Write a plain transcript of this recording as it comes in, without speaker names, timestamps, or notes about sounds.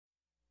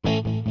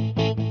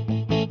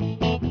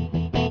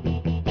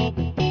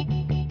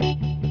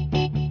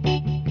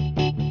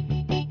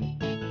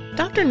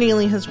Dr.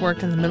 Neely has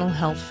worked in the mental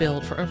health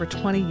field for over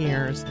 20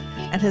 years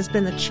and has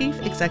been the Chief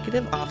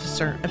Executive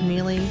Officer of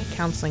Neely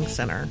Counseling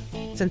Center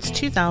since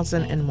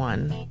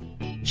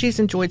 2001. She's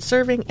enjoyed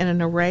serving in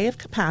an array of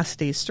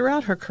capacities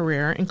throughout her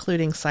career,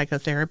 including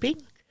psychotherapy,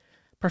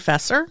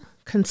 professor,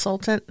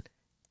 consultant,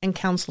 and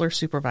counselor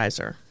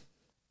supervisor.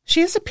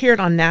 She has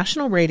appeared on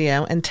national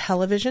radio and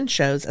television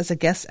shows as a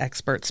guest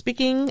expert,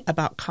 speaking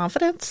about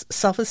confidence,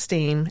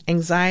 self-esteem,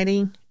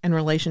 anxiety, and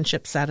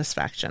relationship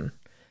satisfaction.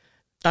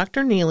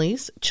 Dr.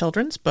 Neely's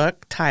children's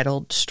book,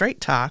 titled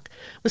Straight Talk,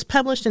 was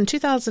published in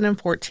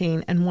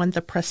 2014 and won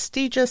the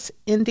prestigious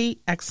Indie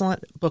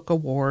Excellent Book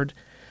Award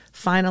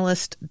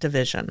finalist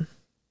division.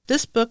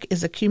 This book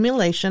is a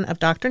accumulation of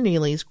Dr.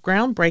 Neely's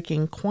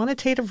groundbreaking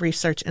quantitative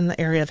research in the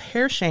area of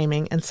hair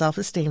shaming and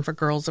self-esteem for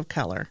girls of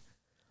color.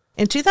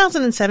 In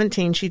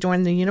 2017, she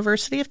joined the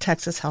University of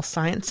Texas Health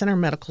Science Center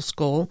Medical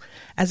School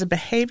as a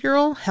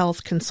behavioral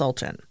health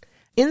consultant.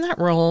 In that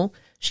role,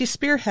 she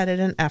spearheaded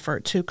an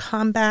effort to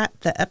combat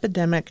the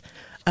epidemic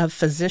of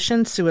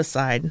physician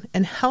suicide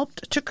and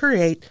helped to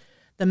create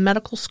the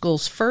medical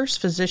school's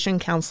first physician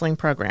counseling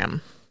program.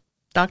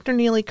 Dr.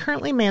 Neely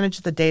currently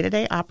manages the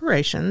day-to-day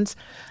operations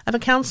of a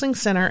counseling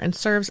center and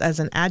serves as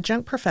an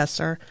adjunct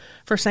professor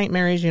for St.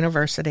 Mary's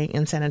University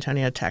in San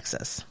Antonio,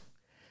 Texas.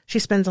 She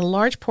spends a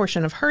large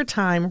portion of her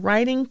time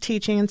writing,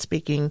 teaching, and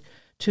speaking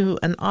to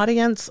an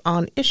audience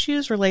on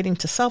issues relating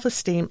to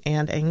self-esteem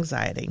and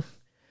anxiety.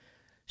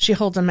 She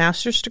holds a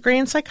master's degree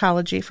in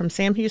psychology from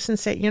Sam Houston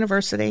State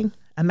University,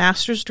 a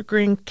master's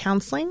degree in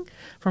counseling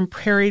from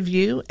Prairie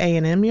View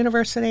A&M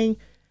University,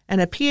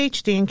 and a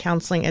PhD in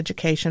counseling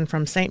education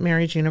from St.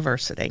 Mary's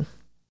University.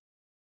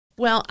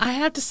 Well, I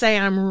have to say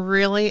I'm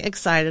really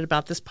excited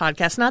about this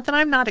podcast. Not that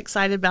I'm not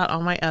excited about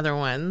all my other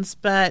ones,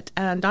 but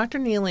Dr.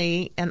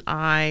 Neely and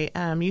I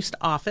used to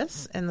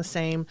office in the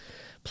same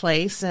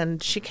place,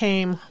 and she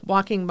came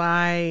walking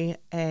by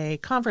a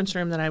conference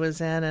room that I was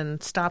in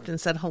and stopped and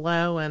said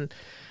hello, and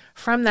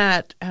from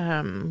that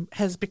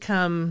has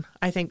become,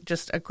 I think,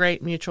 just a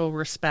great mutual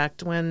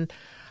respect. When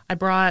I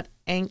brought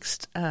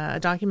Angst, a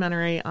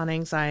documentary on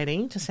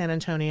anxiety, to San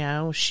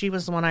Antonio, she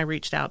was the one I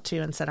reached out to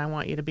and said, I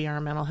want you to be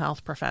our mental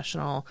health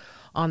professional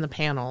on the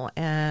panel,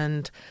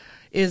 and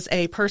is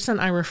a person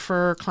I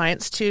refer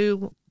clients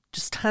to,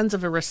 just tons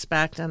of a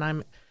respect, and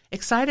I'm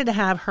excited to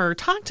have her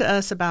talk to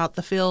us about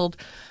the field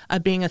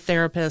of being a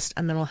therapist,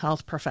 a mental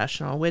health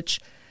professional, which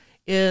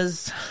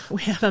is,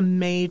 we have a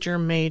major,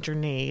 major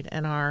need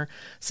in our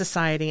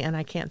society, and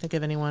I can't think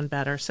of anyone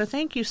better. So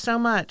thank you so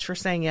much for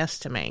saying yes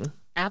to me.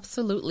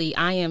 Absolutely.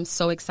 I am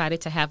so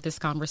excited to have this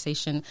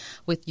conversation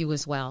with you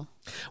as well.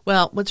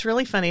 Well, what's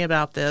really funny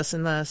about this,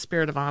 in the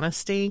spirit of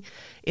honesty,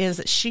 is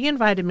that she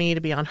invited me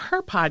to be on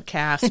her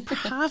podcast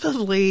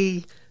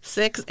probably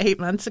 6-8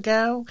 months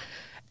ago.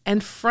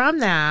 And from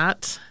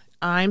that,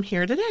 I'm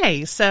here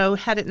today. So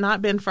had it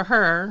not been for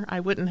her, I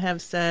wouldn't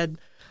have said,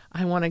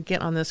 I want to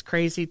get on this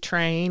crazy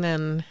train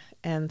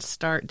and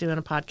start doing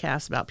a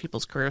podcast about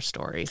people's career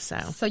stories.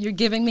 So you're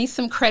giving me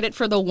some credit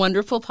for the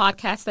wonderful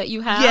podcast that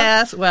you have?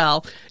 Yes.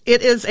 Well,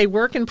 it is a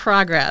work in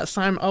progress.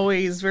 I'm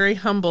always very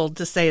humbled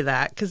to say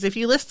that, because if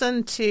you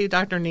listen to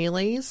Dr.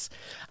 Neely's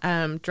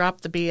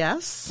Drop the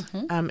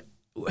BS,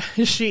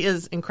 she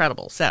is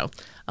incredible. So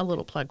a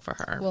little plug for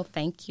her. Well,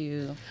 thank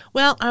you.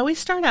 Well, I always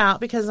start out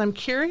because I'm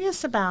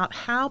curious about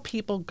how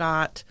people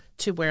got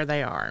to where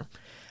they are.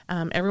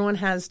 Everyone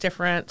has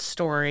different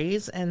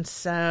stories, and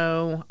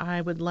so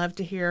I would love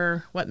to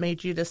hear what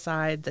made you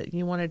decide that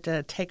you wanted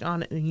to take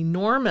on an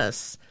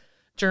enormous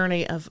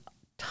journey of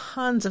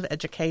tons of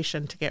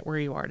education to get where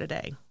you are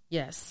today.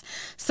 Yes.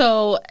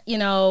 So,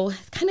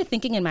 kind of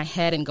thinking in my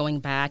head and going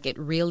back, it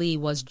really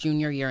was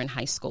junior year in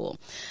high school.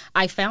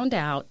 I found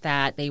out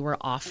that they were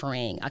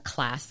offering a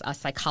class, a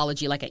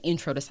psychology, like an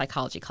intro to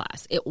psychology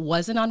class. It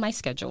wasn't on my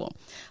schedule.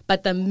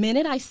 But the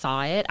minute I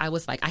saw it, I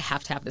was like, I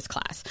have to have this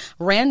class.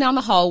 Ran down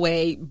the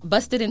hallway,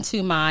 busted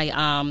into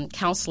my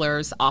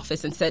counselor's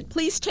office and said,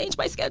 please change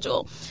my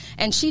schedule.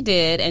 And she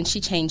did, and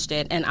she changed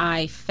it. And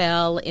I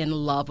fell in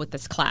love with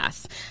this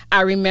class.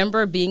 I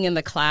remember being in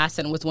the class,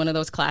 and it was one of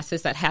those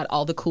classes that had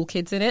all the cool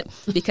kids in it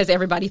because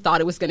everybody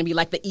thought it was going to be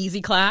like the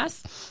easy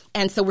class.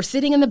 And so we're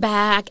sitting in the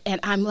back, and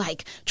I'm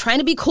like trying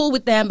to be cool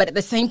with them, but at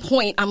the same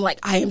point, I'm like,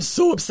 I am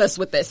so obsessed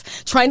with this,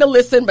 trying to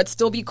listen but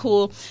still be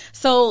cool.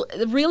 So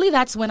really,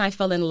 that's when I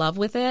fell in love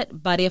with it.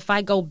 But if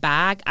I go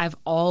back, I've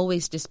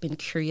always just been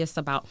curious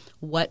about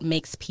what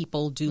makes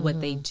people do what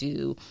they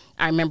do.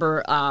 I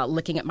remember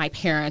looking at my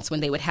parents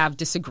when they would have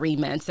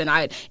disagreements,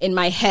 and in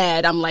my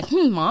head, I'm like,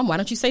 Mom, why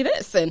don't you say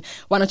this? And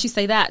why don't you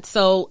say that?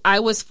 So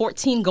I was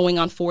 14 going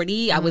on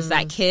 40. I was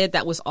that kid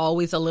that was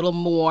always a little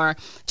more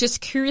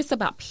just curious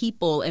about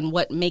people and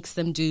what makes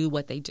them do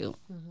what they do.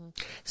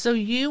 So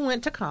you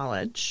went to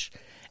college,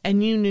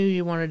 and you knew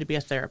you wanted to be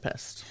a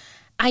therapist.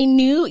 I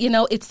knew,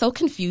 it's so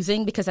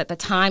confusing because at the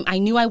time I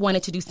knew I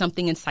wanted to do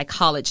something in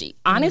psychology.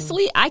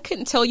 Honestly, I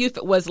couldn't tell you if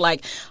it was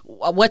like,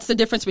 what's the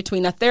difference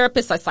between a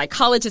therapist, a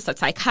psychologist, a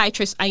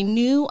psychiatrist. I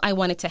knew I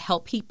wanted to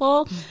help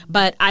people,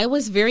 but I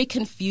was very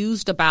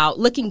confused about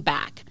looking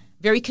back.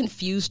 very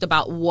confused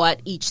about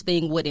what each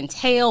thing would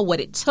entail, what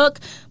it took,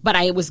 but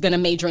I was going to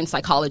major in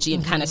psychology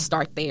and kind of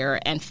start there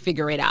and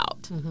figure it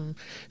out.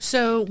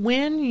 So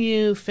when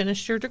you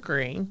finished your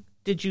degree,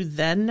 did you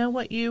then know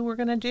what you were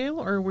going to do,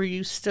 or were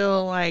you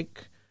still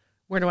like,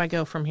 where do I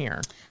go from here?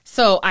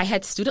 So I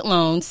had student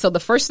loans. So the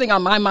first thing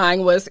on my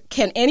mind was,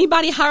 can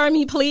anybody hire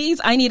me,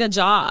 please? I need a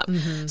job.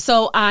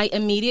 So I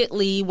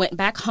immediately went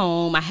back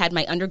home. I had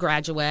my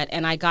undergraduate,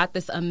 and I got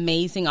this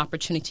amazing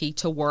opportunity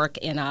to work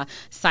in a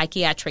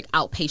psychiatric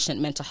outpatient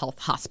mental health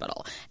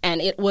hospital. And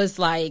it was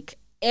like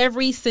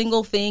every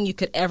single thing you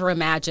could ever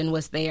imagine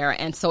was there.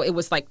 And so it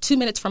was like 2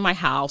 minutes from my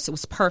house. It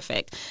was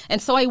perfect. And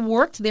so I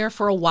worked there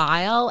for a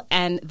while.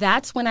 And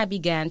that's when I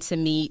began to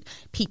meet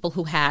people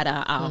who had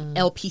a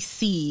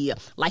LPC,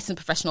 licensed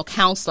professional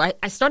counselor.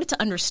 I started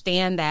to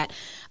understand that,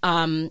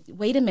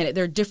 wait a minute,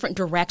 there are different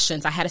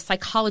directions. I had a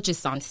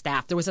psychologist on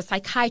staff. There was a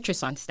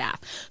psychiatrist on staff.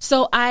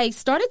 So I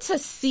started to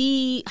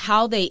see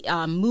how they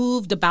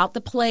moved about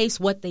the place,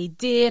 what they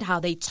did,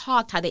 how they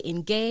talked, how they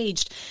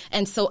engaged.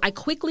 And so I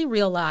quickly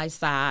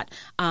realized that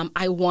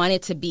I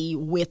wanted to be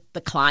with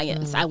the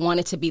clients. I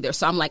wanted to be there.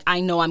 So I'm like, I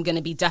know I'm going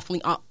to be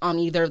definitely on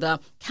either the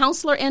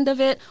counselor end of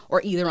it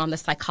or either on the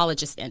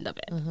psychologist end of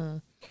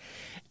it.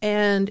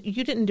 And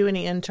you didn't do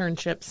any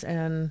internships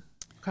in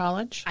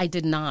college? I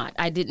did not.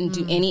 I didn't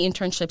do any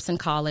internships in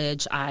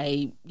college.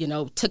 I,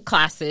 took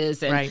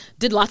classes and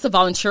did lots of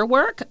volunteer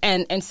work.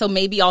 And so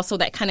maybe also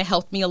that kind of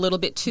helped me a little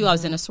bit too. I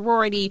was in a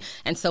sorority.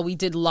 And so we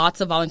did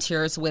lots of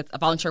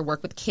volunteer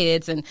work with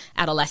kids and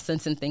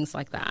adolescents and things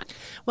like that.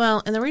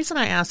 Well, and the reason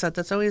I ask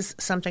that's always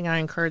something I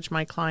encourage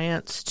my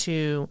clients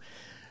to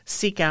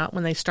seek out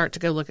when they start to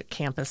go look at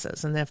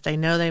campuses. And if they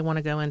know they want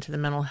to go into the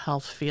mental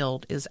health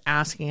field, is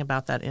asking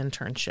about that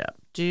internship.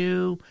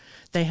 Do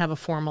they have a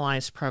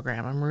formalized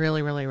program? I'm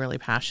really, really, really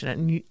passionate.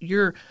 And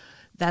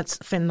that's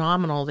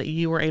phenomenal that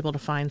you were able to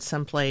find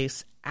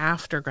someplace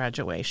after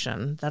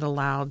graduation that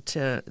allowed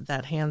to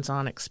that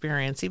hands-on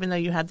experience. Even though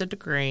you had the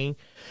degree,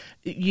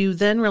 you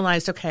then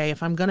realized, okay,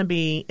 if I'm going to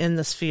be in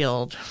this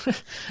field,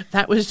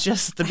 that was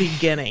just the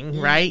beginning,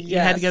 right? Yes. You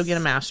had to go get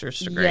a master's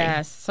degree.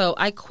 Yes. So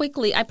I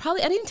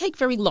didn't take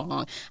very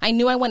long. I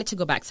knew I wanted to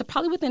go back. So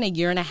probably within a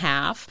year and a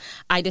half,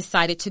 I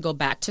decided to go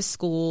back to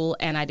school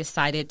and I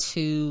decided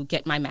to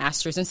get my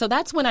master's. And so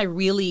that's when I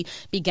really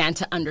began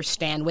to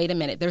understand, wait a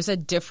minute, there's a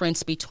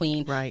difference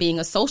between being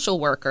a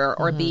social worker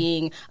or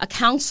being a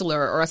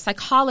counselor or a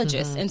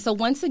psychologist. And so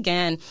once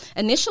again,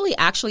 initially,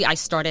 actually, I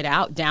started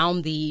out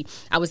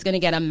I was going to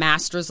get a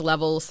master's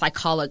level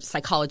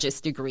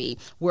psychologist degree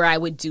where I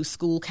would do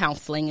school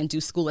counseling and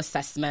do school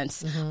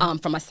assessments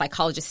from a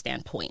psychologist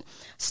standpoint.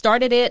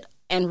 Started it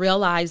and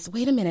realized,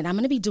 wait a minute, I'm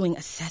going to be doing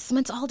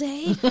assessments all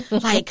day?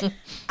 Like,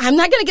 I'm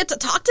not going to get to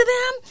talk to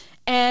them?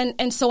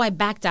 And so I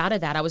backed out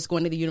of that. I was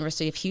going to the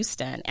University of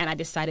Houston, and I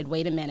decided,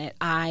 wait a minute,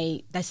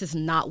 this is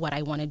not what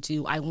I want to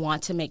do. I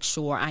want to make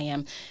sure I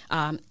am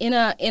in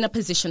a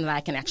position that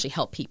I can actually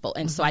help people.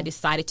 And so I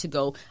decided to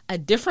go a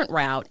different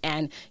route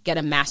and get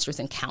a master's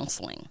in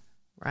counseling.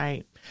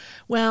 Right.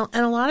 Well,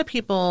 and a lot of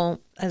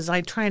people, as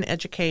I try and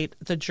educate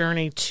the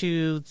journey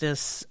to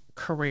this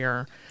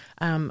career,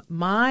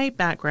 my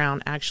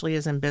background actually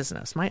is in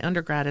business. My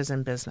undergrad is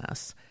in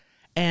business.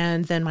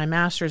 And then my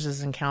master's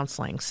is in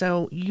counseling.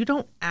 So you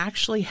don't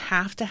actually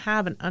have to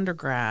have an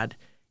undergrad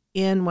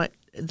in what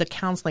the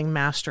counseling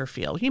master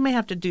field. You may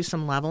have to do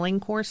some leveling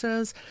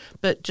courses,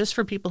 but just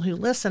for people who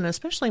listen,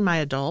 especially my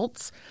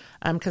adults,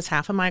 because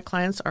half of my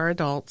clients are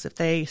adults, if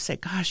they say,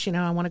 gosh,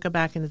 I want to go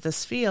back into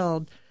this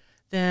field,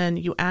 then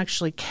you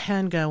actually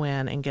can go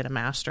in and get a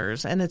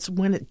master's. And it's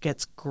when it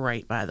gets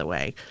great, by the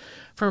way.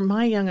 For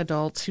my young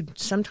adults who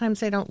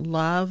sometimes they don't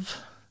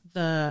love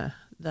the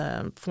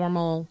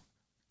formal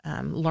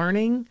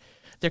learning,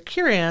 they're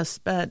curious,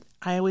 but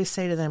I always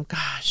say to them,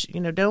 gosh,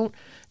 don't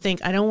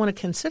think, I don't want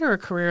to consider a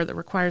career that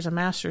requires a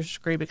master's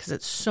degree because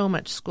it's so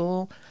much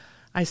school.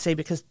 I say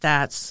because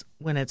that's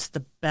when it's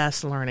the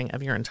best learning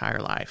of your entire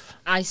life.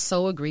 I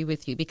so agree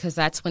with you because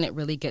that's when it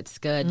really gets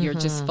good. You're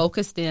just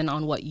focused in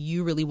on what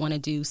you really want to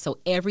do. So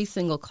every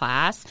single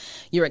class,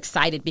 you're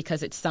excited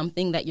because it's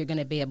something that you're going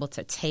to be able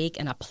to take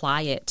and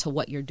apply it to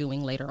what you're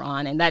doing later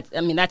on. And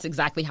that's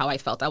exactly how I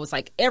felt. I was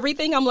like,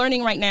 everything I'm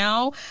learning right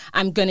now,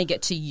 I'm going to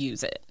get to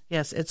use it.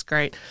 Yes, it's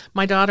great.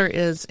 My daughter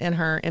is in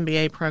her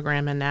MBA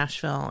program in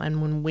Nashville,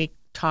 and when we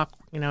talk,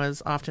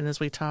 as often as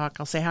we talk,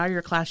 I'll say, how are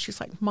your class?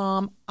 She's like,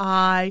 Mom,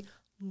 I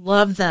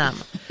love them.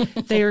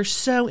 They are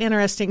so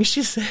interesting.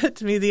 She said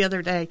to me the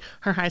other day,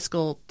 her high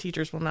school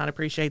teachers will not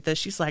appreciate this.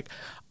 She's like,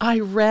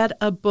 I read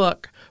a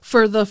book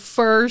for the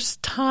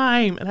first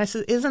time. And I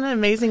said, isn't it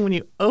amazing when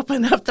you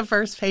open up the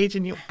first page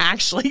and you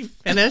actually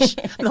finish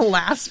the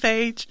last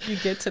page? You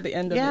get to the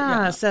end of it.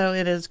 Yeah, so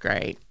it is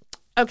great.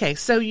 Okay,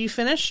 so you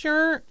finished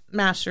your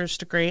master's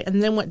degree,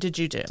 and then what did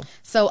you do?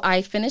 So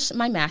I finished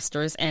my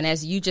master's, and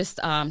as you just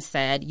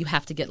said, you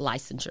have to get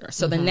licensure.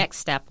 So the next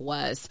step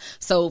was,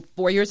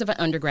 4 years of an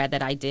undergrad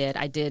that I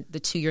did the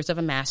 2 years of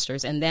a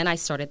master's, and then I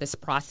started this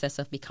process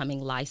of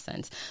becoming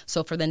licensed.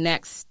 So for the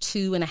next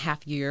 2.5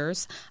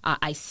 years,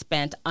 I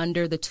spent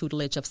under the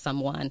tutelage of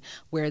someone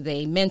where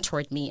they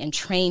mentored me and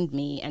trained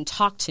me and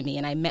talked to me,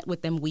 and I met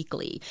with them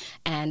weekly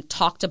and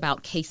talked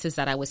about cases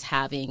that I was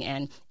having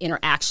and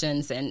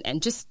interactions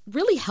and just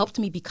really helped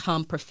me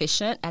become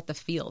proficient at the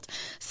field.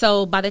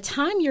 So by the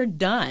time you're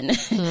done,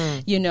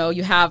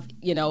 you have,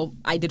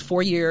 I did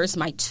 4 years,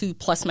 my 2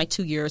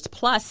 years,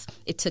 plus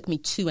it took me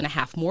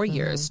 2.5 more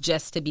years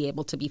just to be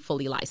able to be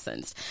fully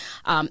licensed.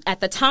 At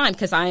the time,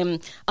 because I'm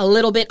a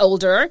little bit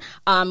older,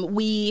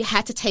 we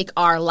had to take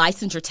our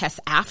licensure test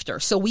after.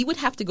 So we would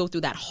have to go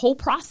through that whole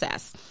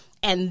process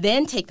and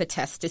then take the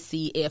test to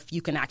see if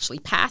you can actually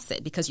pass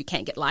it because you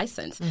can't get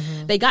licensed.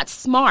 They got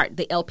smart.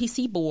 The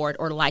LPC board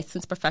or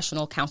Licensed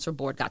Professional Counselor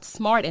Board got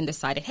smart and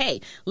decided,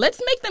 hey,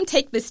 let's make them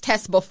take this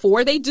test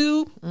before they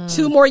do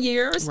 2 more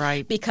years.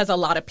 Right. Because a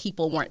lot of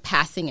people weren't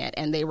passing it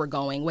and they were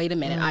going, wait a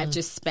minute, I've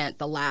just spent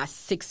the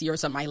last 6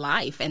 years of my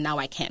life and now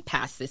I can't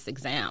pass this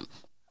exam.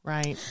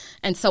 Right.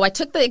 And so I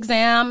took the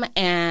exam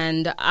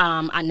and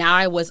now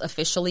I was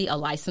officially a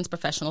licensed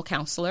professional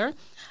counselor.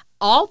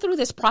 All through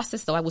this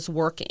process, though, I was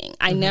working.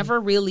 I never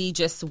really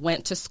just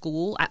went to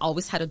school. I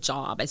always had a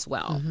job as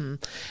well.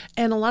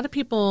 And a lot of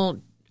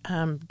people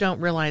don't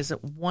realize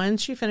that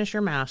once you finish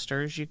your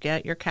master's, you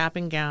get your cap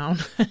and gown.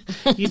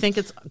 You think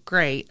it's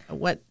great.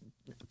 What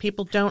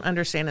people don't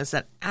understand is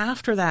that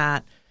after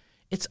that,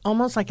 it's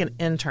almost like an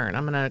intern.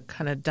 I'm going to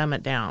kind of dumb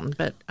it down.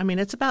 But, I mean,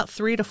 it's about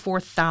 3,000 to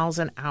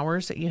 4,000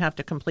 hours that you have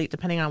to complete,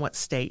 depending on what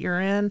state you're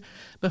in,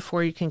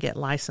 before you can get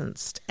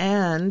licensed.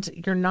 And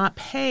you're not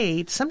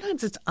paid.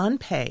 Sometimes it's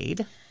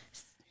unpaid.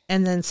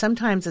 And then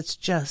sometimes it's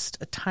just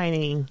a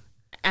tiny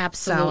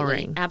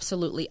salary.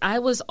 Absolutely. I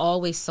was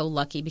always so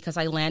lucky because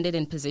I landed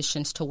in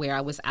positions to where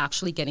I was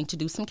actually getting to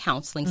do some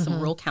counseling,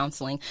 some real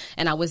counseling,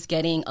 and I was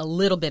getting a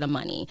little bit of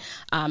money.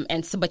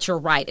 But you're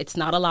right, it's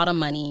not a lot of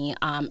money.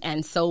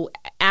 And so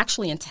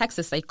actually in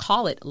Texas, they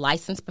call it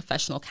Licensed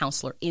Professional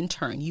Counselor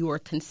Intern. You are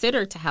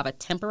considered to have a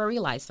temporary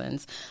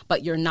license,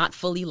 but you're not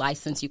fully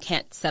licensed. You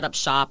can't set up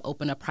shop,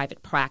 open a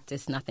private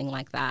practice, nothing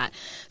like that.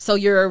 So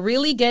you're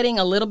really getting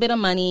a little bit of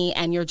money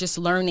and you're just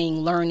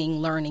learning.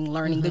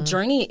 The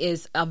journey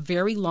is a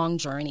very long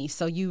journey.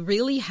 So you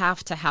really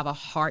have to have a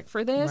heart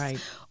for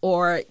this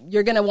or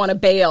you're going to want to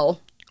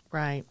bail.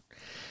 Right.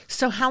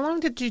 So how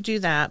long did you do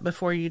that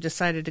before you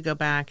decided to go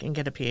back and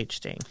get a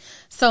PhD?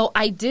 So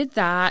I did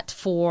that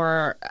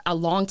for a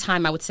long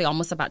time. I would say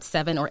almost about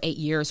 7 or 8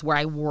 years where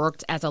I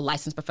worked as a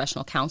licensed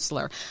professional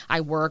counselor. I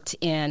worked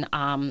in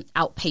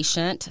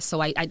outpatient.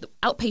 So I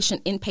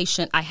outpatient,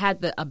 inpatient, I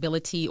had the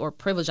ability or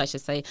privilege, I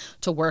should say,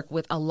 to work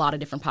with a lot of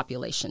different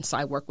populations. So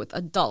I work with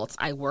adults.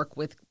 I work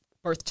with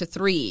birth to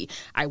 3.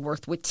 I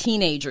worked with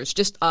teenagers,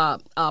 just a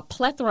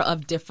plethora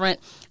of different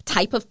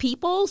type of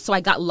people. So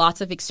I got lots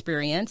of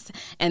experience.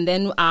 And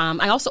then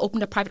I also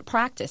opened a private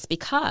practice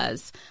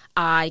because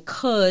I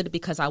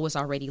was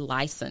already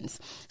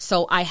licensed.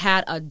 So I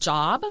had a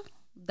job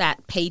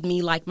that paid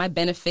me like my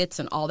benefits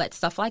and all that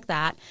stuff like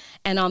that.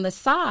 And on the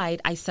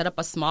side, I set up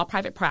a small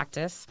private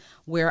practice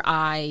where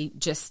I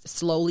just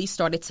slowly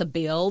started to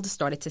build,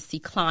 started to see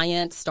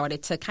clients,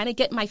 started to kind of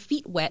get my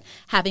feet wet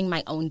having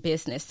my own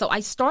business. So I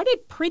started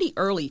pretty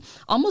early.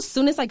 Almost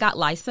soon as I got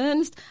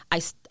licensed, I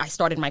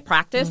started my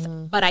practice,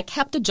 but I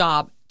kept a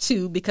job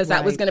too because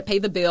that was going to pay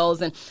the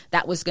bills and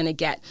that was going to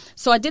get.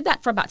 So I did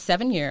that for about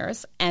 7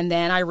 years. And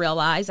then I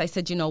realized, I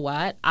said, you know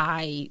what?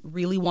 I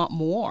really want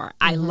more.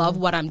 I love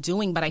what I'm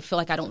doing, but I feel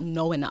like I don't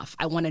know enough.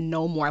 I want to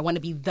know more. I want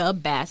to be the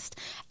best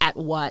at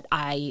what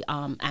I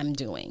am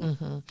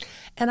doing.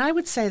 And I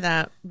would say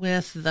that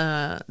with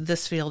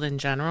this field in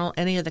general,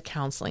 any of the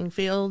counseling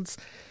fields,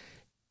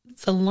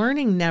 the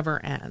learning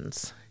never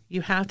ends. You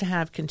have to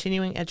have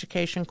continuing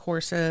education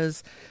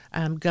courses,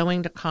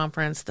 going to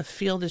conference. The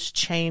field is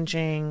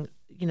changing.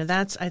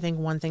 That's, I think,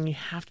 one thing. You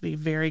have to be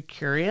very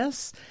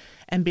curious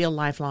and be a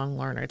lifelong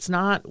learner. It's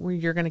not where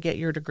you're going to get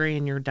your degree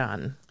and you're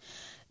done.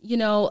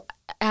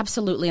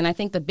 Absolutely. And I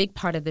think the big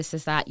part of this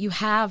is that you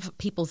have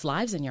people's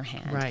lives in your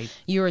hand. Right.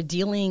 You're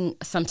dealing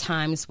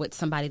sometimes with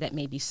somebody that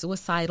may be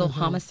suicidal,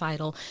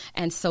 homicidal.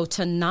 And so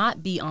to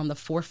not be on the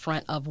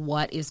forefront of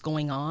what is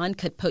going on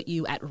could put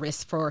you at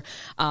risk for,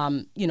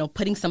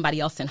 putting somebody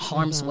else in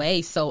harm's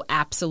way. So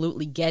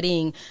absolutely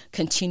getting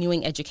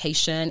continuing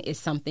education is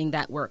something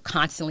that we're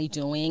constantly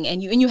doing.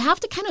 And you have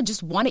to kind of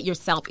just want it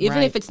yourself,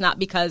 even if it's not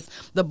because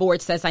the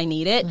board says I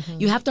need it.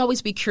 You have to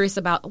always be curious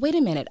about, wait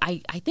a minute,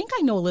 I think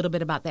I know a little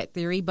bit about that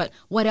theory, but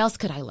what else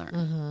could I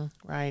learn?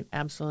 Right,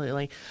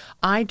 absolutely.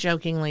 I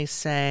jokingly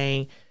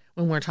say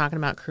when we're talking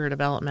about career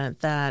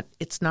development that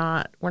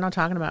we're not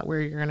talking about where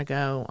you're going to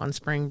go on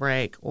spring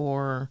break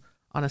or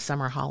on a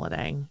summer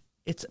holiday.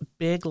 It's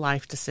big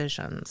life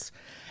decisions,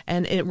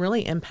 and it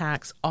really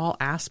impacts all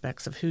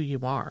aspects of who you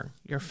are,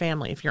 your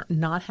family. If you're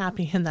not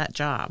happy in that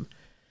job,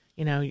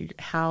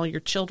 how your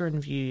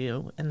children view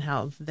you and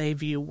how they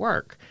view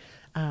work.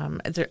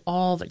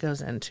 All that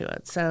goes into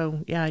it.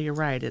 So, yeah, you're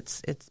right.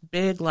 It's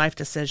big life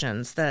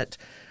decisions that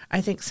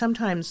I think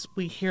sometimes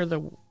we hear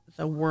the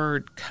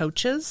word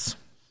coaches.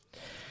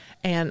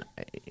 And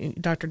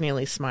Dr.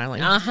 Neely's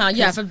smiling.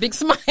 Yeah, it's a big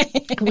smile.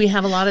 We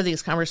have a lot of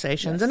these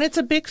conversations, and it's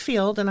a big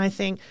field. And I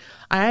think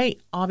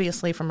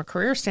obviously, from a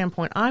career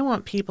standpoint, I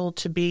want people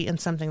to be in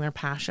something they're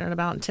passionate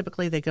about. And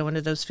typically they go into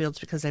those fields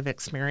because they've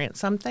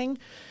experienced something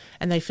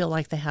and they feel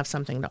like they have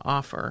something to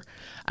offer.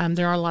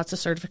 There are lots of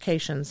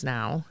certifications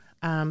now,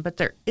 but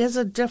there is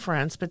a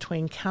difference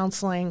between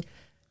counseling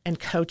and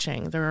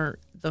coaching. The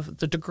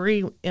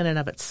degree in and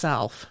of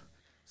itself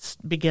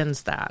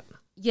begins that.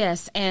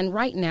 Yes, and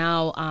right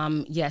now,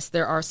 yes,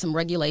 there are some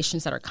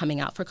regulations that are coming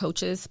out for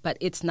coaches, but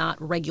it's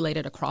not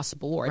regulated across the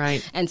board.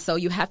 Right. And so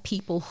you have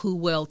people who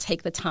will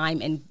take the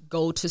time and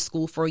go to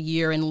school for a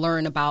year and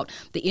learn about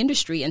the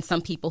industry, and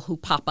some people who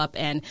pop up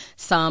and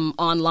some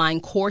online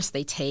course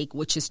they take,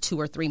 which is 2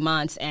 or 3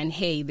 months, and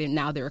hey,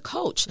 they're a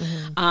coach.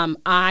 Mm-hmm.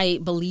 I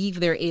believe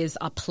there is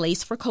a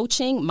place for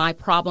coaching. My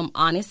problem,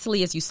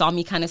 honestly, as you saw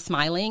me kind of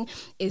smiling,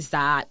 is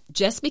that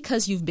just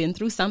because you've been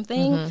through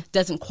something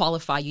doesn't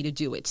qualify you to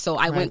do it. So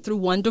I went through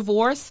one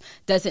divorce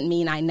doesn't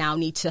mean I now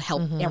need to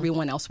help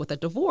everyone else with a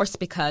divorce,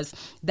 because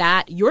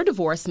your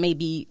divorce may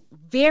be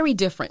very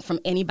different from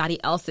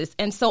anybody else's.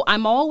 And so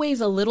I'm always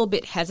a little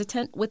bit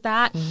hesitant with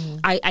that. Mm-hmm.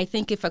 I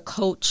think if a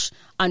coach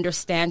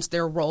understands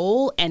their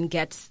role and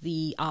gets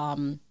the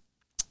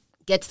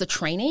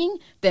training,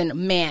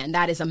 then man,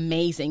 that is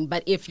amazing.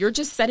 But if you're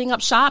just setting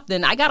up shop,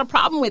 then I got a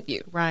problem with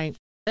you. Right.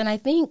 And I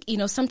think,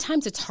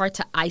 sometimes it's hard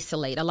to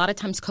isolate. A lot of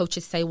times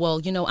coaches say, well,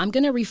 I'm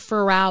going to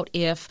refer out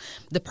if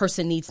the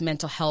person needs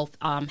mental health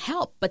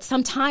help. But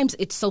sometimes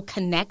it's so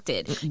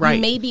connected. Right.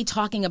 You may be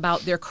talking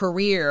about their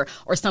career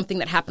or something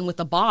that happened with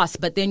the boss,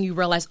 but then you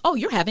realize, oh,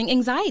 you're having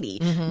anxiety,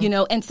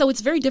 and so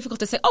it's very difficult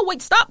to say, oh,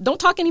 wait, stop, don't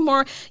talk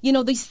anymore.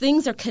 These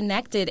things are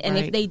connected. And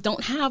if they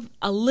don't have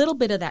a little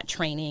bit of that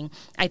training,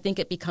 I think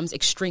it becomes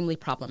extremely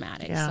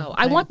problematic. Yeah, so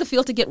I want the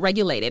field to get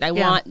regulated. I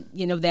want,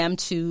 them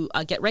to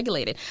get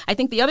regulated. I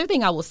think the other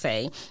thing I will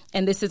say,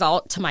 and this is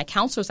all to my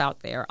counselors out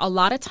there, a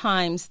lot of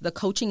times the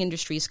coaching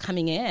industry is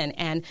coming in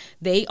and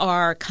they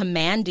are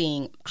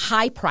commanding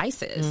high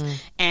prices.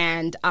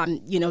 And,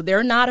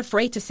 they're not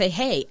afraid to say,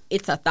 hey,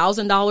 it's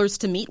 $1,000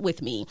 to meet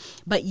with me.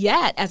 But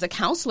yet, as a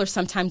counselor,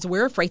 sometimes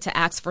we're afraid to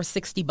ask for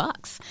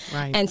 $60.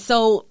 Right. And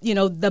so,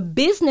 the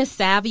business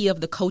savvy of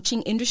the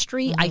coaching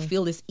industry, I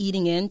feel, is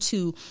eating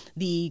into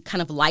the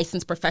kind of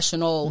licensed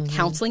professional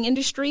counseling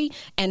industry.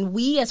 And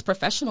we as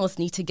professionals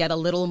need to get a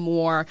little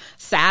more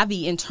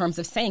savvy in terms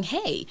of saying,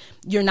 hey,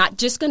 you're not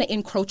just going to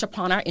encroach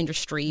upon our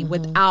industry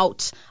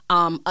without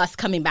us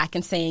coming back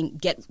and saying,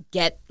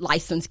 get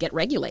licensed, get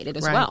regulated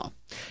as well.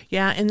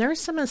 Yeah, and there are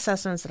some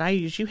assessments that I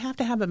use. You have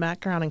to have a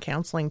background in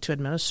counseling to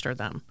administer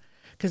them,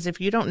 because if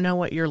you don't know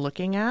what you're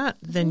looking at,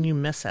 then you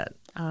miss it.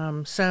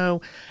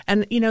 The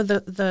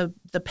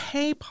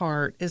pay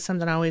part is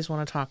something I always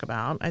want to talk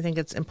about. I think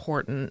it's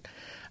important.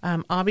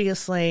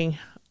 Obviously,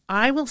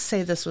 I will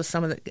say this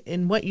with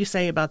in what you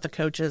say about the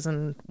coaches,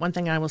 and one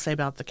thing I will say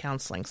about the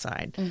counseling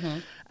side.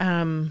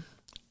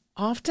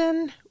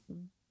 Often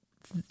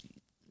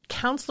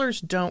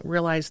counselors don't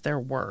realize their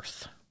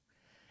worth.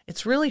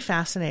 It's really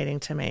fascinating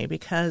to me,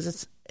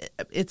 because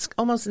it's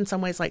almost in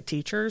some ways like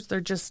teachers.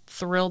 They're just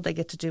thrilled they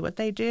get to do what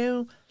they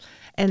do.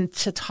 And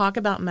to talk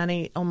about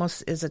money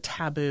almost is a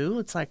taboo.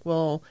 It's like,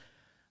 well,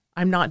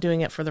 I'm not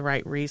doing it for the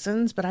right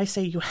reasons, but I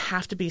say you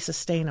have to be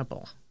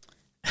sustainable.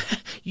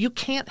 You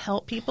can't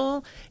help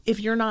people if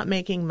you're not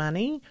making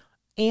money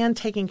and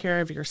taking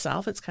care of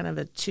yourself. It's kind of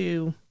a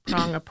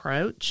two-prong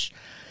approach.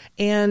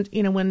 And,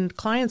 when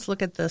clients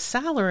look at the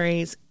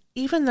salaries,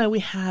 even though we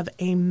have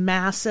a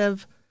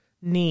massive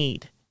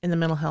need in the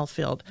mental health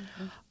field,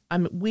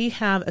 we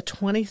have a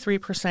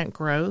 23%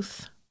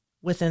 growth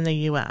within the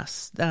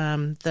U.S.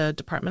 The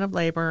Department of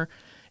Labor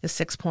is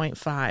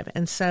 6.5.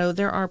 And so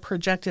there are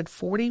projected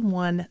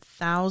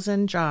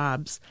 41,000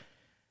 jobs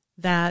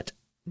that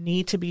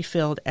need to be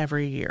filled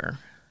every year.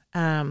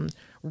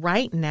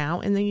 Right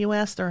now in the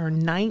U.S., there are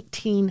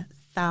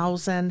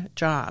 19,000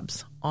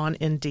 jobs on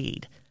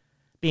Indeed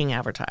being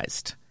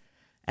advertised.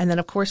 And then,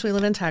 of course, we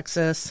live in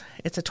Texas.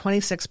 It's a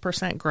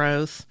 26%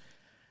 growth.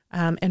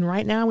 And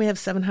right now we have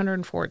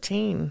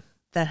 714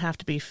 that have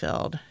to be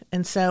filled.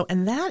 And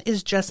that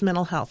is just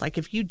mental health. Like,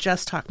 if you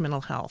just talk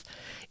mental health,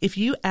 if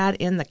you add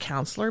in the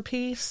counselor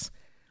piece,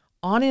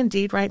 on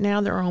Indeed right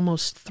now, there are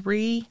almost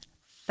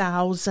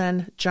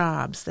 3,000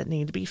 jobs that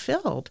need to be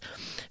filled.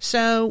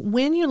 So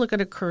when you look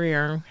at a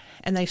career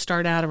and they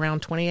start out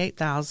around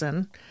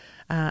 28,000,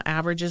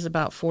 average is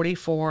about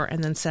 44,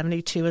 and then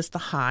 72 is the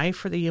high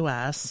for the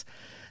U.S.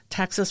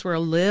 Texas, we're a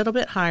little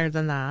bit higher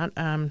than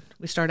that.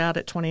 We start out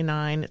at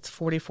 29. It's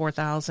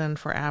 44,000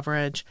 for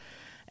average,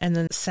 and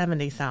then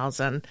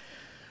 70,000.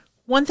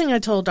 One thing I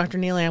told Dr.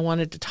 Neely I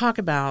wanted to talk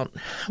about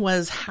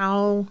was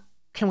how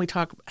can we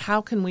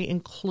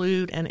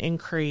include and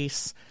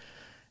increase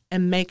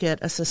and make it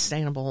a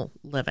sustainable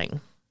living?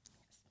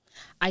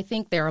 I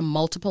think there are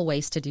multiple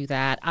ways to do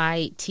that.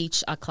 I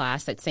teach a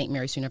class at St.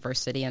 Mary's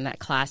University, and that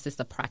class is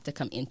the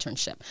practicum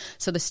internship.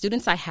 So the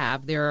students I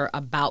have, they're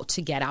about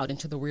to get out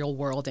into the real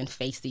world and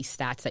face these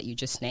stats that you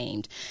just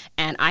named.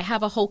 And I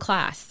have a whole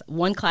class,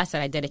 one class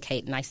that I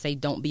dedicate, and I say,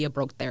 don't be a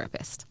broke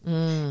therapist.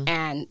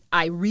 And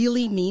I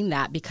really mean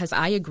that because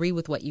I agree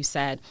with what you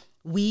said.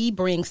 We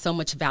bring so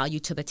much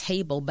value to the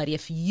table, but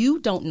if you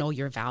don't know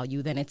your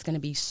value, then it's going to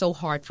be so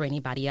hard for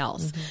anybody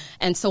else.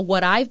 And so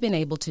what I've been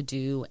able to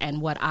do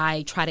and what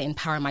I try to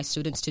empower my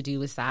students to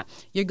do is that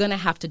you're going to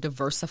have to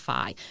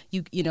diversify.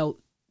 You know,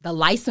 the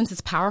license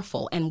is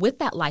powerful, and with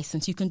that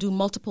license, you can do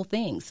multiple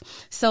things.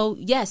 So,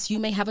 yes, you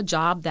may have a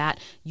job that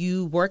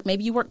you work,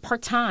 maybe you work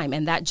part-time,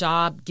 and that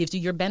job gives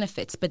you your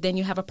benefits, but then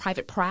you have a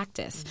private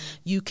practice.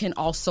 You can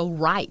also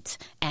write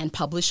and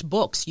publish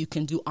books. You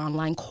can do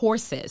online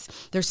courses.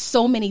 There's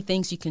so many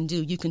things you can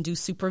do. You can do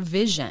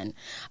supervision.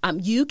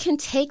 You can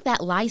take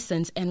that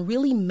license and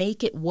really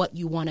make it what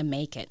you want to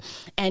make it,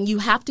 and you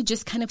have to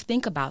just kind of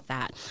think about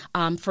that.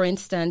 For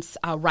instance,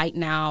 right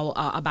now,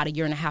 about a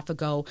year and a half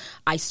ago,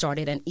 I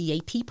started an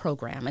EAP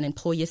program, an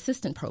employee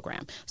assistant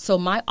program. So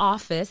my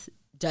office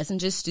doesn't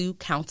just do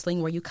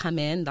counseling where you come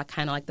in,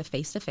 kind of like the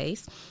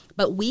face-to-face,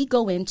 but we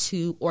go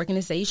into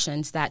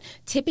organizations that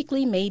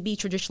typically maybe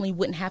traditionally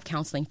wouldn't have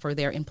counseling for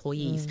their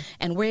employees,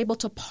 and we're able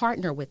to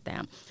partner with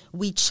them.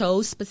 We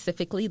chose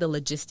specifically the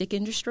logistic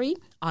industry,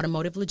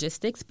 automotive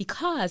logistics,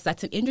 because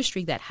that's an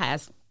industry that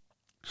has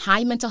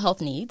high mental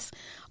health needs,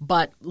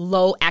 but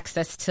low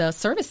access to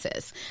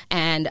services.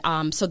 And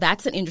so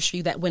that's an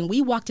industry that when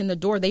we walked in the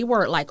door, they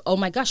were like, oh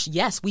my gosh,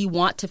 yes, we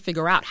want to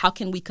figure out how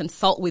can we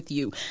consult with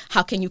you?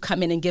 How can you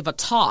come in and give a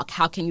talk?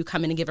 How can you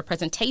come in and give a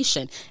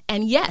presentation?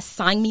 And yes,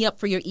 sign me up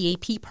for your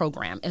EAP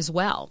program as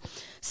well.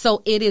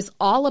 So it is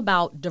all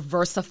about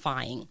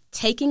diversifying,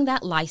 taking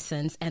that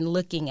license and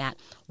looking at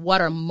what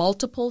are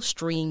multiple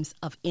streams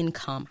of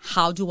income.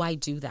 How do I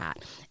do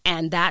that?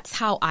 And that's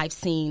how I've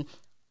seen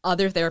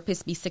other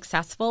therapists be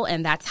successful,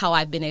 and that's how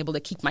I've been able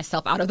to keep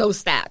myself out of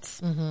those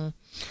stats.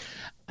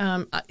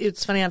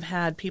 It's funny, I've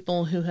had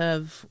people who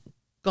have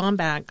gone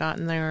back,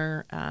 gotten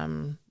their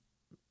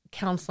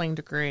counseling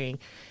degree,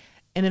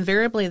 and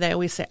invariably they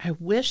always say, I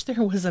wish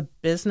there was a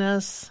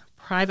business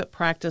private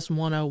practice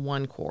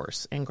 101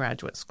 course in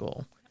graduate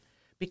school.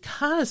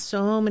 Because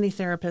so many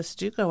therapists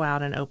do go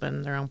out and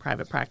open their own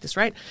private practice,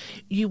 right?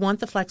 You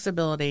want the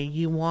flexibility,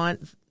 you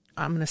want,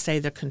 I'm going to say,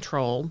 the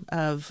control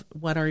of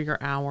what are your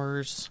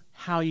hours,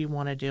 how you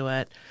want to do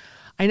it.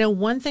 I know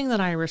one thing that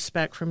I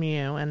respect from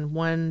you, and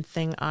one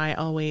thing I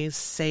always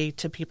say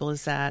to people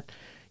is that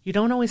you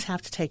don't always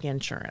have to take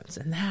insurance,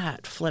 and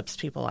that flips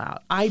people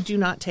out. I do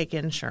not take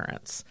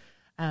insurance.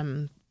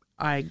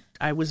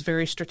 I was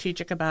very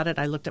strategic about it.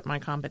 I looked at my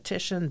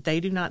competition. They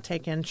do not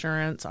take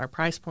insurance. Our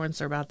price points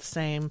are about the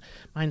same.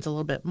 Mine's a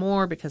little bit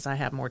more because I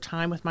have more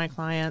time with my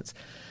clients.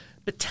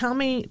 But tell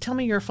me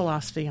your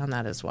philosophy on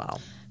that as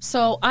well.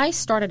 So I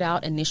started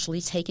out initially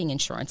taking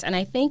insurance, and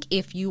I think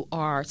if you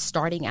are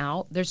starting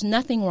out, there's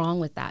nothing wrong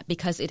with that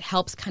because it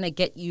helps kind of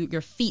get you your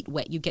feet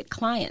wet. You get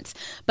clients.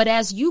 But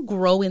as you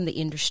grow in the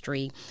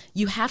industry,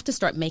 you have to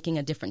start making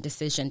a different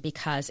decision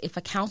because if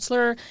a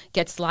counselor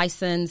gets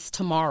licensed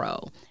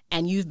tomorrow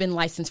and you've been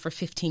licensed for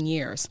 15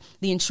 years,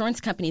 the insurance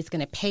company is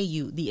going to pay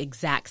you the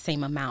exact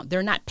same amount.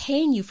 They're not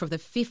paying you for the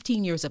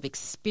 15 years of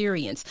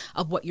experience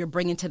of what you're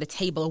bringing to the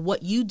table or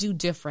what you do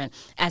different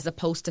as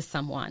opposed to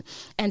someone.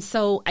 And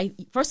so,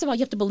 first of all, you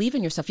have to believe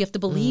in yourself. You have to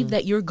believe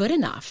that you're good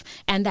enough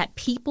and that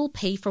people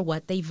pay for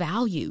what they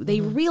value. They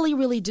really,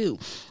 really do.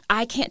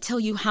 I can't tell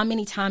you how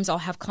many times I'll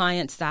have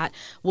clients that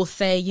will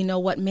say, you know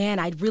what, man,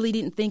 I really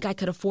didn't think I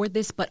could afford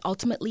this, but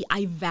ultimately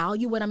I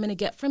value what I'm going to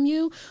get from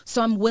you,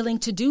 so I'm willing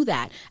to do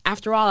that.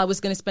 After all, I was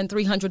going to spend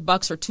 $300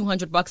 or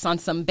 $200 on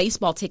some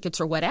baseball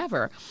tickets or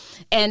whatever.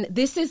 And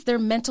this is their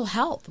mental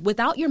health.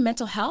 Without your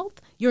mental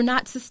health, you're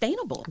not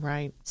sustainable.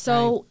 Right.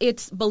 So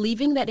it's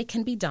believing that it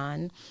can be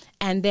done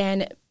and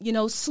then,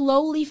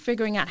 slowly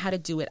figuring out how to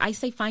do it. I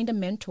say find a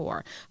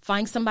mentor.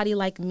 Find somebody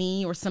like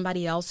me or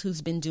somebody else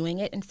who's been doing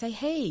it and say,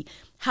 hey,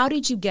 how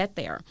did you get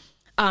there?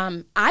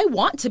 I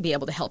want to be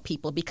able to help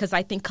people because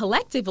I think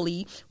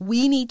collectively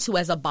we need to,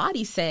 as a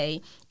body,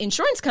 say,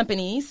 insurance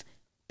companies,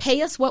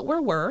 pay us what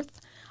we're worth,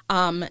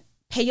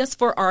 pay us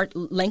for our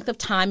length of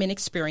time and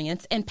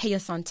experience, and pay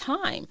us on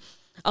time.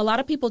 A lot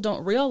of people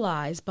don't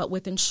realize, but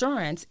with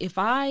insurance, if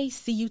I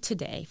see you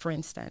today, for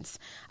instance,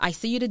 I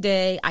see you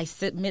today, I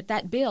submit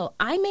that bill,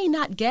 I may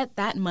not get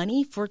that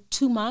money for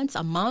 2 months,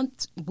 a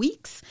month,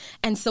 weeks.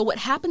 And so what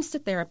happens to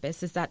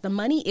therapists is that the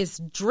money is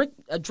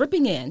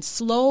dripping in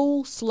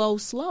slow.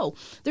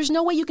 There's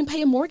no way you can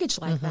pay a mortgage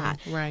like that.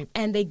 Right.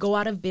 And they go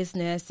out of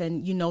business,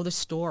 and you know the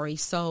story.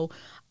 So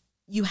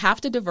you have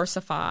to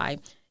diversify.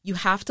 You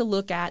have to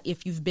look at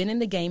if you've been in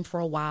the game for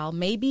a while,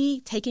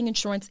 maybe taking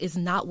insurance is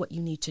not what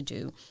you need to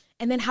do.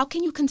 And then how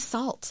can you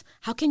consult?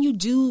 How can you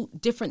do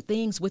different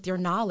things with your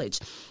knowledge?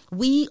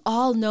 We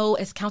all know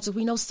as counselors,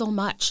 we know so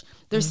much.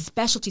 There's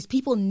specialties.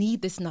 People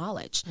need this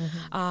knowledge.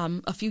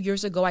 A few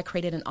years ago, I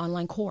created an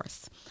online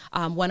course.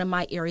 One of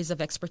my areas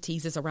of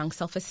expertise is around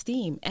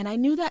self-esteem. And I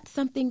knew that's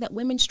something that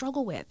women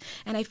struggle with.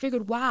 And I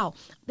figured, wow,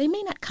 they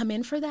may not come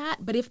in for that,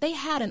 but if they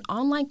had an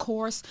online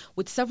course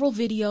with several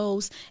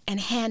videos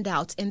and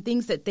handouts and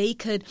things that they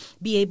could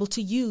be able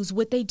to use,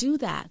 would they do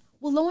that?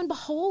 Well, lo and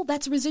behold,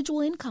 that's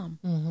residual income.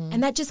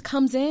 And that just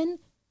comes in,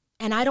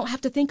 and I don't have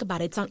to think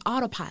about it. It's on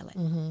autopilot.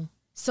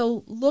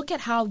 So look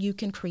at how you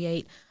can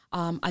create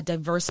a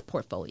diverse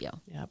portfolio.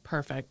 Yeah,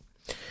 perfect.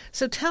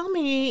 So tell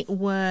me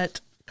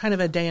what kind of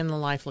a day in the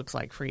life looks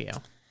like for you.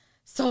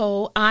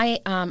 So I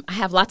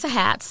have lots of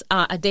hats.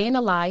 A day in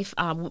the life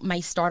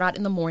may start out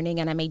in the morning,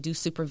 and I may do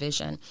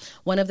supervision.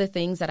 One of the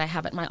things that I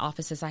have at my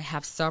office is I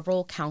have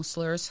several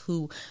counselors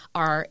who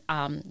are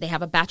they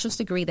have a bachelor's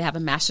degree, they have a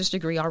master's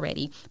degree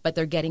already, but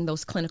they're getting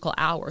those clinical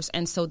hours.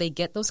 And so they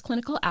get those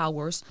clinical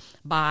hours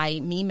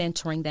by me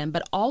mentoring them,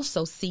 but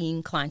also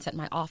seeing clients at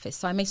my office.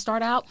 So I may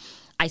start out,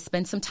 I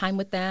spend some time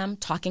with them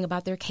talking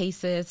about their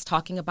cases,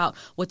 talking about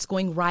what's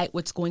going right,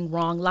 what's going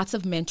wrong, lots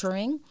of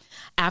mentoring.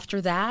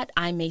 After that,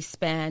 I may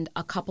spend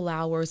a couple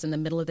hours in the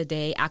middle of the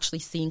day actually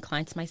seeing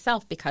clients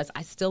myself because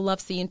I still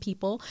love seeing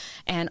people,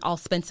 and I'll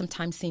spend some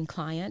time seeing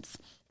clients.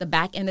 The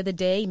back end of the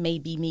day may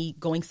be me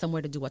going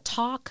somewhere to do a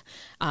talk,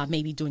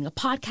 maybe doing a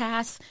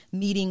podcast,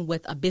 meeting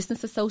with a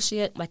business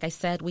associate. Like I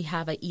said, we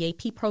have an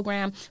EAP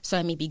program, so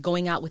I may be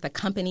going out with a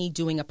company,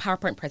 doing a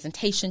PowerPoint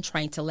presentation,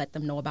 trying to let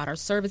them know about our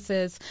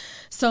services.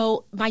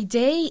 So my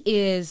day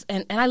is,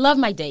 and I love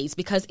my days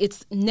because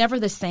it's never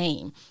the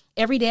same.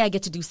 Every day I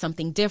get to do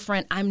something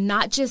different. I'm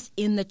not just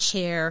in the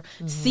chair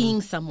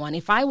seeing someone.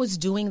 If I was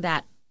doing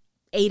that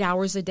 8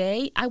 hours a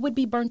day, I would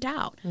be burnt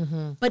out.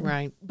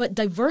 But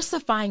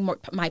diversifying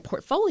my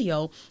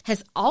portfolio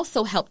has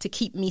also helped to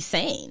keep me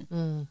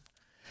sane.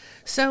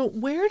 So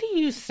where do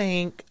you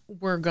think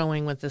we're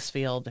going with this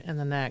field in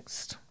the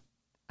next,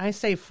 I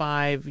say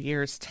 5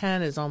 years,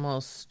 10 is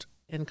almost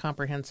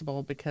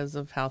incomprehensible because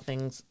of how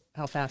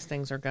fast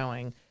things are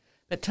going.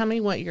 But tell me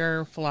what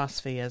your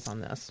philosophy is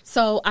on this.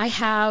 So I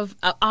have,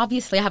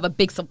 obviously I have a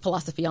big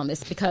philosophy on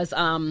this because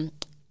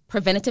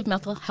preventative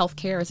mental health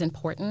care is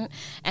important.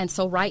 And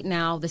so right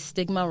now, the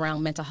stigma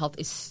around mental health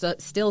is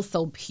still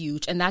so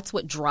huge. And that's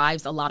what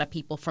drives a lot of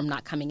people from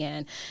not coming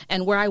in.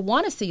 And where I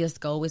want to see us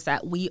go is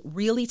that we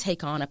really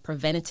take on a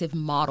preventative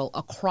model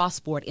across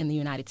board in the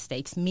United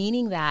States,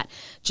 meaning that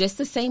just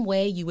the same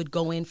way you would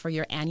go in for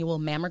your annual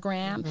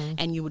mammogram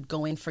and you would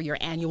go in for your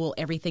annual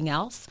everything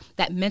else,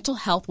 that mental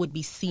health would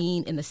be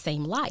seen in the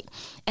same light.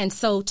 And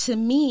so to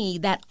me,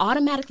 that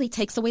automatically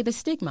takes away the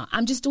stigma.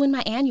 I'm just doing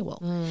my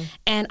annual.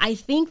 And I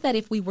think that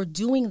if we were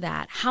doing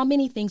that, how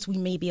many things we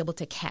may be able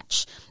to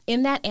catch.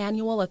 In that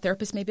annual, a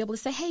therapist may be able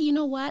to say, hey, you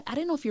know what? I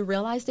didn't know if you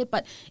realized it,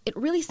 but it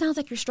really sounds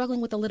like you're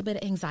struggling with a little bit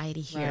of anxiety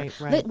here.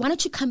 Right. Why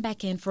don't you come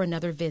back in for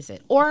another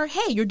visit? Or,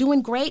 hey, you're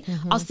doing great.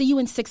 I'll see you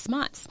in 6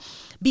 months.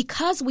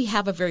 Because we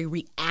have a very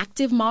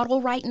reactive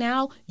model right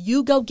now,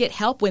 you go get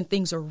help when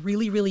things are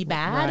really, really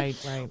bad.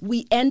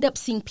 We end up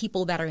seeing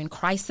people that are in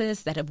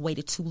crisis, that have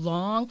waited too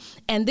long.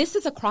 And this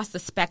is across the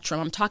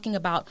spectrum. I'm talking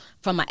about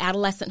from an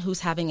adolescent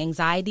who's having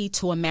anxiety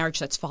to a marriage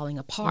that's falling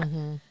apart.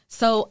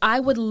 So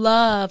I would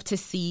love to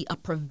see a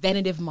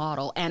preventative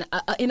model and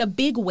in a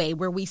big way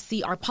where we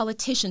see our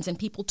politicians and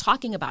people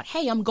talking about,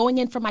 hey, I'm going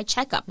in for my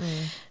checkup.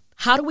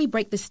 How do we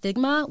break the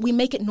stigma? We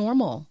make it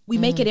normal. We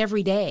make it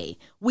every day.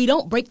 We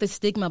don't break the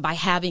stigma by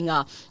having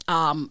a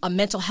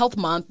mental health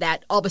month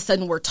that all of a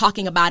sudden we're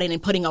talking about it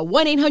and putting a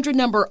 1-800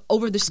 number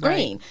over the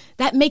screen.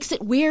 That makes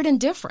it weird and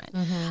different.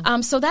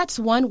 So that's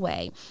one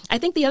way. I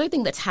think the other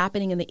thing that's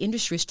happening in the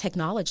industry is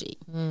technology.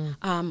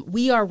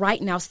 We are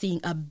right now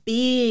seeing a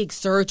big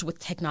surge with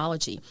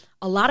technology.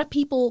 A lot of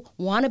people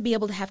want to be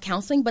able to have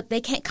counseling, but they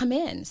can't come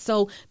in.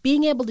 So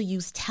being able to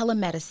use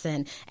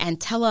telemedicine and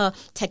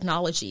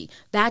teletechnology,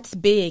 that's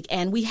big.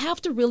 And we have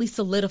to really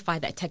solidify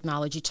that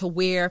technology to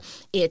where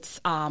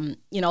it's, a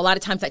lot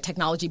of times that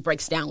technology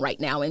breaks down right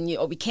now and,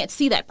 we can't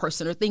see that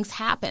person or things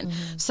happen.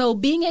 So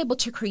being able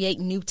to create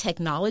new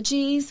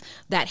technologies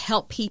that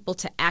help people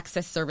to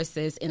access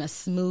services in a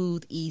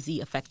smooth,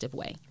 easy, effective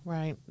way.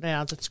 Right.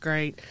 Yeah, that's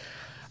great.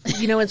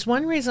 It's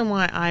one reason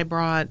why I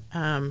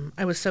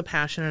was so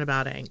passionate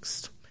about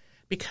angst,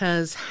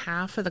 because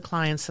half of the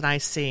clients that I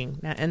see,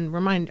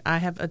 and I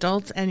have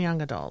adults and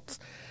young adults,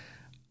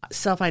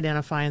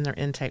 self-identify in their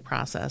intake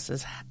process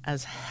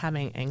as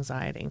having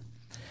anxiety.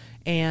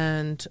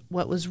 And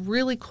what was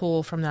really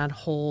cool from that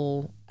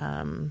whole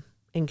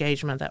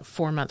engagement, that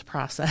 4-month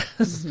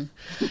process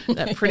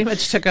that pretty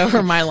much took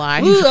over my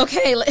life. Ooh,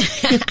 okay.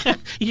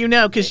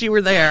 Because you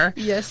were there.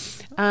 Yes.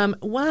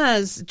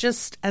 Was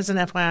just as an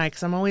FYI,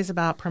 because I'm always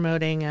about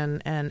promoting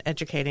and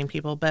educating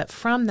people. But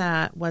from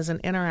that was an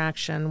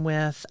interaction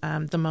with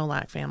the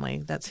Molac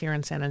family that's here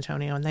in San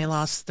Antonio. And they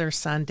lost their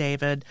son,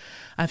 David,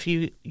 a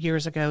few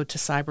years ago to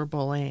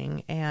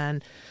cyberbullying,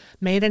 and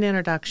made an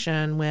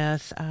introduction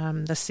with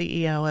the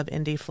CEO of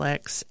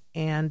IndieFlix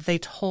and they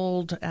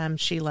told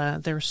Sheila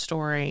their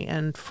story.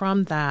 And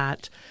from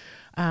that,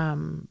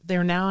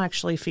 they're now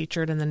actually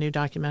featured in the new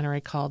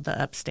documentary called The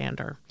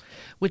Upstander,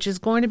 which is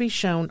going to be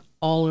shown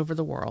all over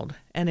the world,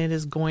 and it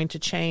is going to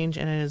change,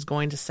 and it is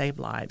going to save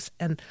lives.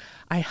 And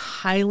I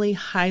highly,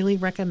 highly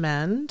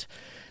recommend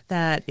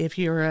that if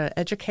you're an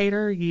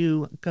educator,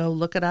 you go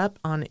look it up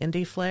on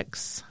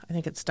IndieFlix. I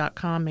think it's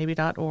 .com, maybe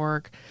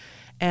 .org,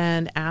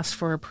 and ask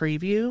for a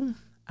preview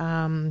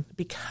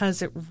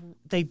because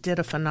they did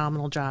a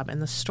phenomenal job.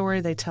 And the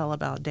story they tell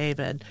about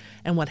David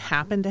and what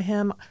happened to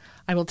him,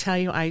 I will tell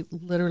you, I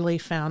literally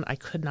found I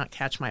could not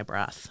catch my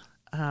breath.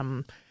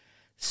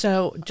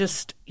 So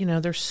just,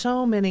 there's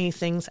so many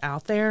things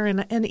out there.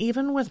 And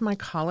even with my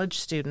college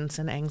students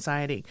and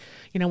anxiety,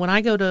 when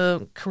I go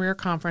to career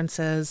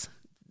conferences,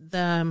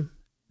 the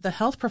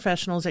health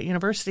professionals at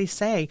universities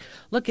say,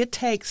 look, it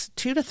takes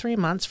 2 to 3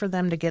 months for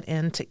them to get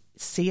in to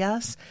see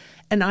us,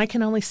 and I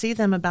can only see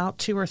them about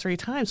 2 or 3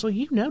 times. Well,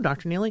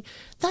 Dr. Neely,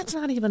 that's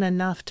not even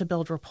enough to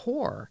build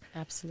rapport.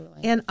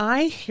 Absolutely. And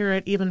I hear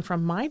it even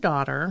from my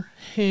daughter,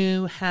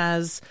 who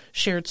has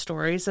shared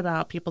stories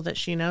about people that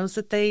she knows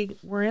that they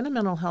were in a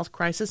mental health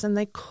crisis and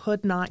they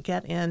could not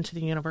get into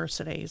the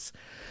universities.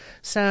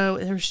 So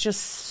there's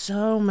just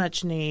so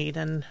much need,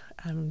 and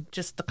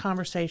just the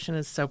conversation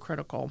is so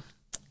critical.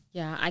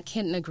 Yeah, I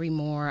couldn't agree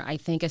more. I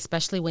think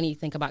especially when you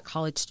think about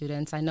college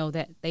students, I know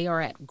that they are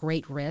at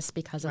great risk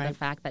because of the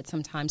fact that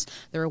sometimes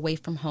they're away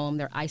from home,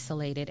 they're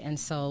isolated, and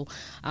so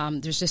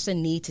there's just a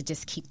need to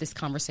just keep this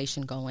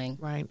conversation going.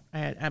 Right.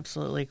 I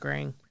absolutely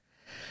agree.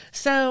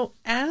 So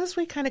as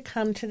we kind of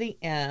come to the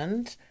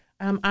end,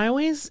 I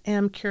always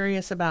am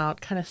curious about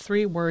kind of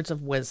 3 words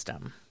of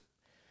wisdom.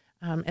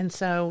 And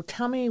so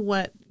tell me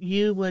what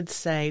you would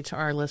say to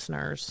our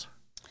listeners.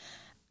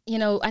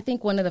 I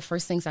think one of the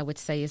first things I would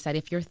say is that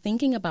if you're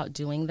thinking about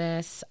doing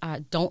this,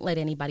 don't let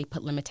anybody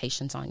put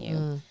limitations on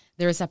you.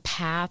 There's a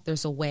path,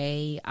 there's a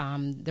way.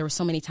 There were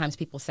so many times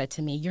people said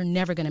to me, you're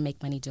never going to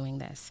make money doing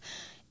this.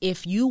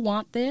 If you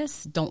want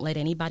this, don't let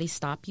anybody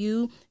stop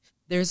you.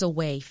 There's a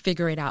way,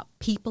 figure it out.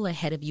 People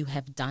ahead of you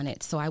have done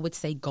it. So I would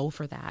say go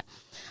for that.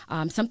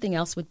 Something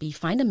else would be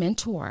find a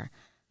mentor.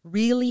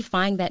 Really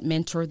find that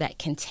mentor that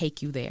can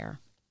take you there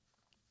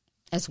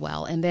as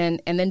well. And then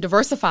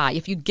diversify.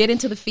 If you get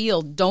into the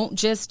field, don't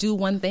just do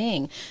one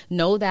thing.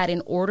 Know that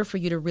in order for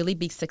you to really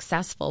be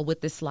successful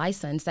with this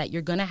license, that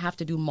you're going to have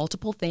to do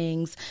multiple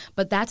things,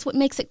 but that's what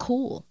makes it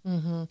cool.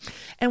 Mm-hmm.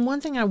 And one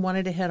thing I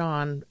wanted to hit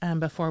on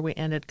before we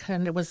ended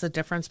kind of was the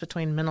difference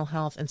between mental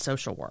health and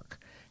social work.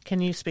 Can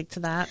you speak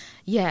to that?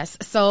 Yes.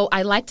 So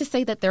I like to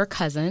say that they're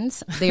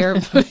cousins. They're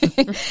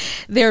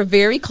they're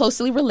very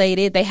closely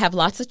related. They have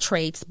lots of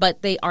traits,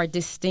 but they are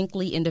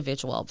distinctly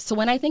individual. So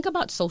when I think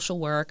about social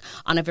work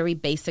on a very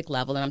basic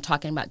level, and I'm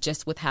talking about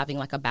just with having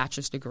like a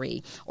bachelor's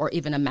degree or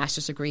even a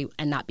master's degree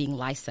and not being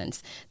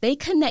licensed, they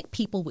connect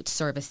people with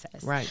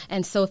services. Right.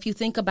 And so if you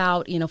think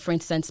about, for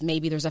instance,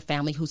 maybe there's a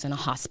family who's in a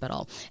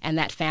hospital and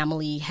that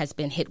family has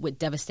been hit with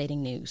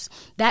devastating news.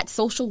 That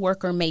social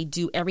worker may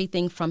do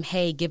everything from,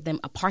 hey, give them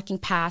a parking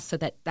pass so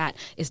that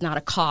is not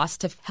a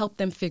cost, to help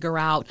them figure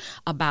out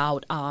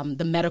about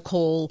the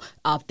medical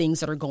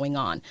things that are going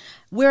on.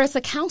 Whereas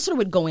a counselor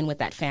would go in with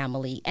that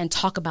family and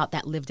talk about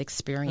that lived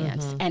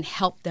experience and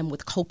help them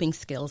with coping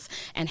skills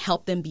and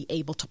help them be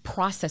able to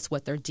process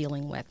what they're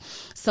dealing with.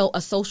 So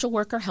a social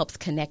worker helps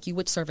connect you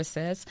with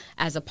services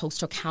as opposed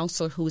to a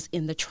counselor who's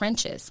in the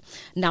trenches.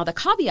 Now, the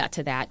caveat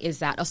to that is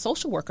that a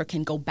social worker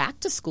can go back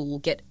to school,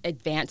 get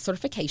advanced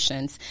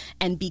certifications,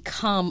 and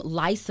become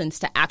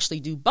licensed to actually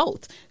do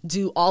both.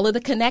 Do all of the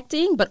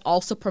connecting, but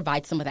also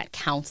provide some of that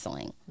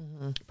counseling.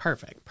 Mm-hmm.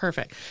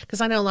 Perfect.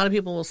 Because I know a lot of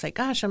people will say,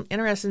 gosh, I'm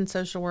interested in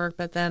social work,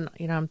 but then,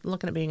 I'm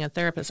looking at being a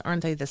therapist.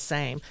 Aren't they the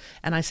same?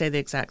 And I say the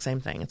exact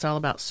same thing. It's all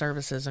about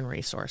services and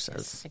resources.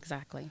 Yes,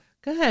 exactly.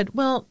 Good.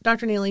 Well,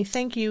 Dr. Neely,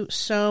 thank you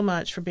so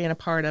much for being a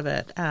part of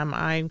it.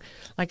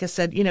 Like I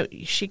said,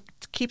 she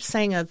keeps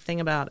saying a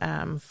thing about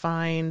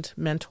find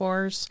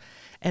mentors,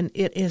 and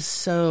it is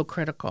so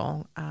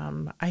critical.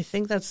 I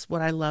think that's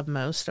what I love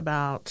most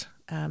about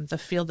the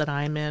field that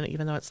I'm in,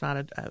 even though it's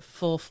not a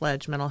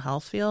full-fledged mental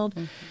health field,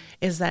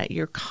 is that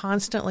you're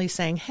constantly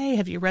saying, hey,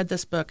 have you read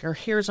this book? Or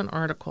here's an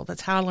article.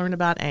 That's how I learned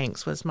about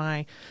angst, was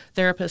my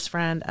therapist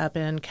friend up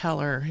in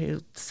Keller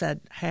who said,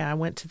 hey, I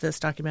went to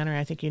this documentary.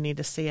 I think you need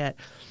to see it.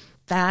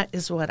 That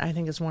is what I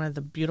think is one of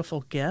the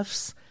beautiful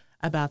gifts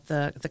about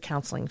the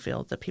counseling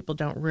field that people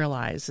don't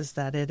realize, is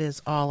that it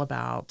is all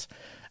about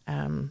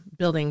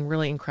building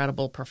really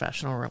incredible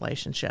professional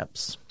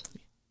relationships.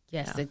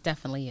 Yes, It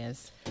definitely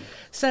is.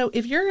 So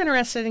if you're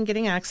interested in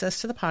getting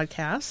access to the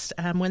podcast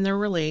when they're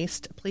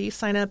released, please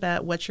sign up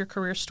at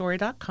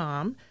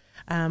whatsyourcareerstory.com.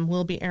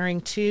 We'll be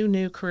airing 2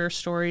 new career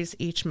stories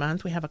each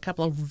month. We have a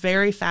couple of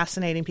very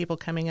fascinating people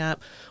coming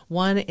up.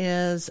 One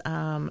is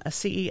a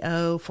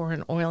CEO for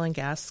an oil and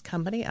gas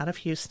company out of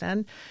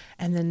Houston.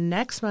 And then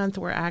next month,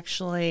 we're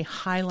actually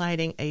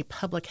highlighting a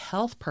public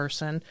health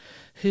person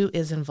who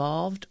is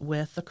involved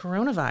with the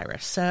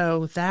coronavirus.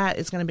 So that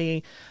is going to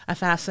be a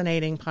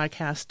fascinating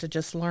podcast to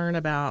just learn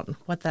about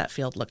what that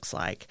field looks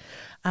like.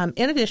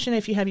 In addition,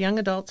 if you have young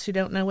adults who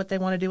don't know what they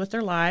want to do with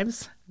their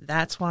lives,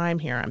 that's why I'm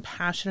here. I'm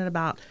passionate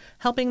about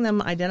helping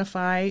them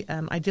identify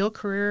ideal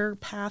career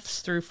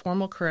paths through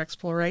formal career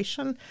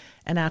exploration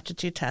and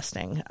aptitude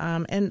testing.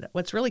 And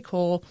what's really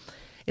cool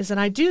is that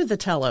I do the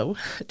tele.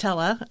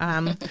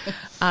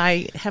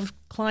 I have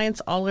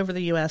clients all over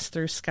the U.S.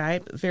 through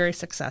Skype very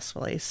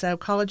successfully. So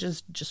college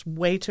is just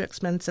way too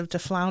expensive to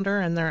flounder,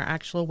 and there are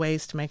actual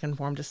ways to make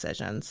informed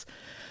decisions.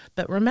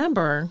 But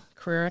remember,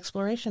 career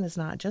exploration is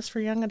not just for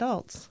young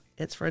adults.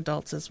 It's for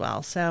adults as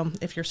well. So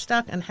if you're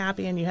stuck,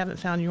 unhappy, and you haven't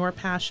found your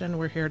passion,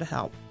 we're here to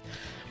help.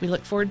 We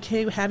look forward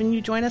to having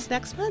you join us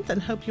next month and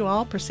hope you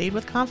all proceed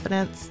with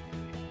confidence.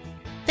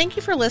 Thank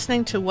you for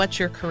listening to What's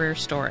Your Career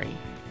Story?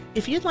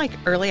 If you'd like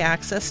early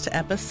access to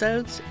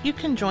episodes, you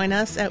can join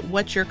us at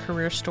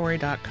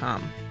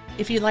whatsyourcareerstory.com.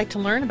 If you'd like to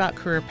learn about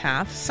career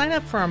paths, sign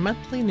up for our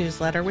monthly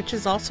newsletter, which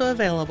is also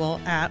available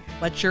at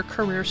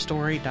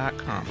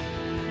whatsyourcareerstory.com.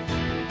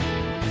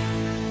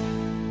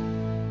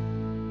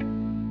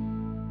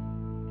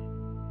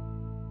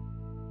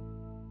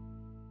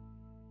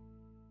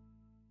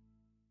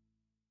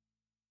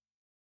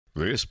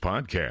 This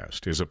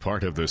podcast is a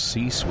part of the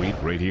C-Suite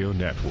Radio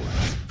Network.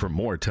 For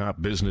more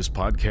top business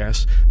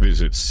podcasts,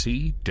 visit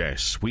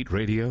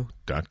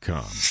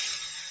c-suiteradio.com.